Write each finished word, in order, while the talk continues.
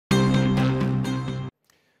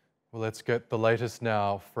Well, let's get the latest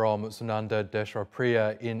now from Sunanda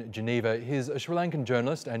Deshapriya in Geneva. He's a Sri Lankan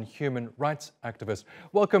journalist and human rights activist.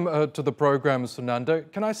 Welcome to the program, Sunanda.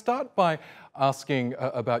 Can I start by asking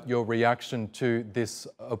about your reaction to this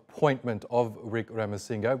appointment of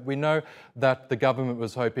Wickremesinghe? We know that the government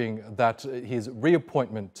was hoping that his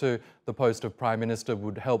reappointment to the post of Prime Minister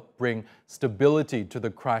would help bring stability to the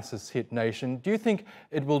crisis-hit nation. Do you think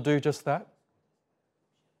it will do just that?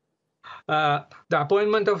 The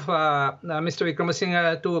appointment of Mr.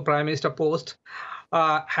 Wickremesinghe to Prime Minister post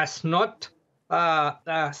has not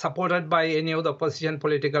supported by any of the opposition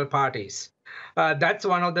political parties. That's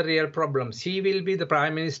one of the real problems. He will be the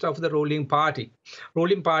Prime Minister of the ruling party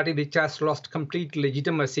which has lost complete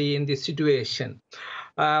legitimacy in this situation.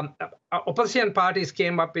 Opposition parties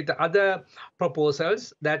came up with other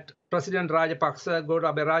proposals that President Rajapaksa,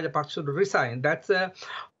 Gotabaya Rajapaksa should resign. That's a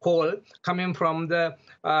call coming from the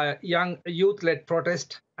young youth-led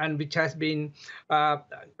protest, and which has been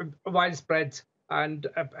widespread and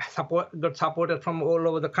got supported from all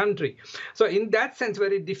over the country. So in that sense,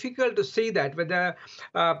 very difficult to see that whether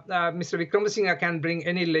Mr. Wickremesinghe can bring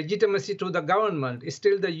any legitimacy to the government.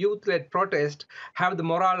 Still, the youth-led protest have the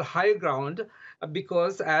moral high ground,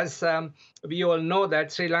 because as we all know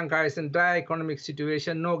that Sri Lanka is in dire economic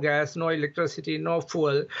situation, no gas, no electricity, no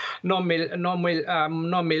fuel, no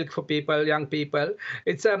milk for people, young people.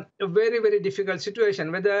 It's a very, very difficult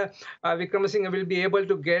situation. Whether Wickremesinghe will be able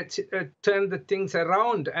to turn the things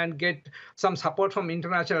around and get some support from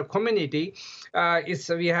international community,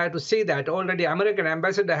 we have to see that. Already American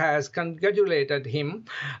ambassador has congratulated him,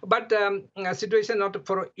 but situation not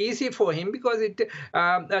easy for him, because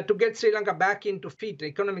to get Sri Lanka back into feet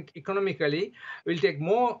economically will take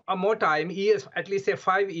more time, years, at least say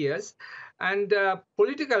 5 years. And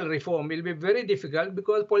political reform will be very difficult,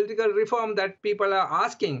 because political reform that people are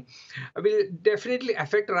asking will definitely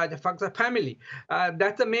affect Rajapaksa family.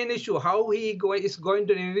 That's the main issue. How he is going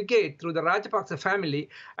to navigate through the Rajapaksa family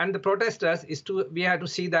and the protesters we have to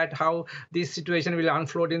see that how this situation will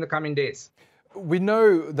unfold in the coming days. We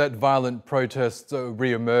know that violent protests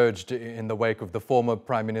re-emerged in the wake of the former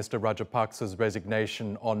Prime Minister Rajapaksa's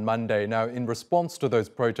resignation on Monday. Now, in response to those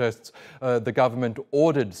protests, the government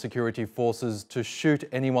ordered security forces to shoot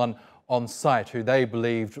anyone on sight who they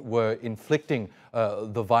believed were inflicting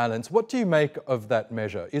the violence. What do you make of that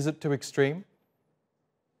measure? Is it too extreme?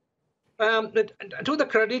 To the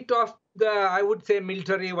credit of the, I would say,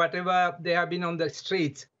 military, whatever they have been on the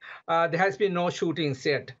streets, there has been no shootings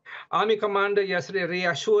yet. Army commander yesterday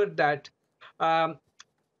reassured that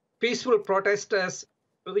peaceful protesters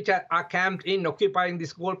which are camped in occupying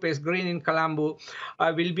this goalpost green in Colombo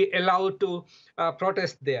will be allowed to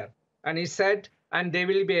protest there. And he said, and they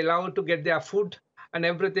will be allowed to get their food and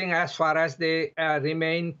everything as far as they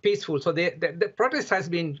remain peaceful. So the protest has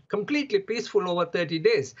been completely peaceful over 30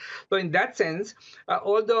 days. So in that sense,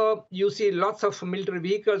 although you see lots of military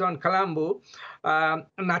vehicles on Colombo,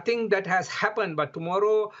 nothing that has happened. But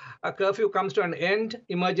tomorrow a curfew comes to an end,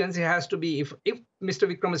 emergency has to be, if Mr.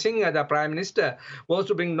 Wickremesinghe, the Prime Minister, wants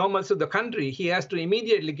to bring normalcy to the country, he has to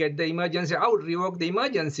immediately get the emergency out, revoke the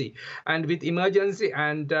emergency. And with emergency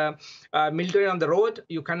and military on the road,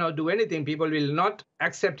 you cannot do anything. People will not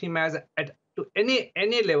accept him as to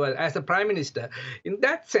any level as a Prime Minister. In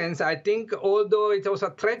that sense, I think although it was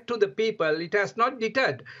a threat to the people, it has not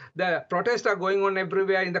deterred. The protests are going on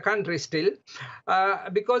everywhere in the country still,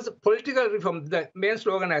 because political reform, the main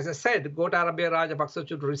slogan, as I said, Gotabaya Rajapaksa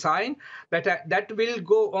should resign, that will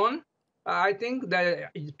go on. I think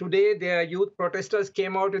that today the youth protesters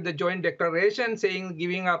came out with the joint declaration saying,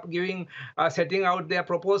 setting out their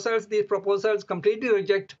proposals. These proposals completely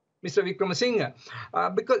reject Mr. Wickremesinghe,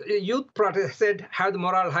 because youth protested have the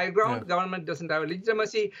moral high ground. Yeah. Government doesn't have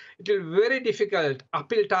legitimacy. It will be very difficult,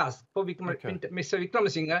 uphill task for Mr.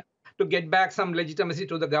 Wickremesinghe to get back some legitimacy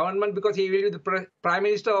to the government, because he will be the Prime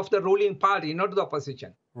Minister of the ruling party, not the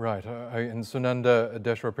opposition. Right. And Sunanda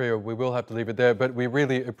Deshapriya, we will have to leave it there, but we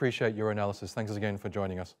really appreciate your analysis. Thanks again for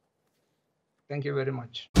joining us. Thank you very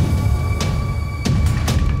much.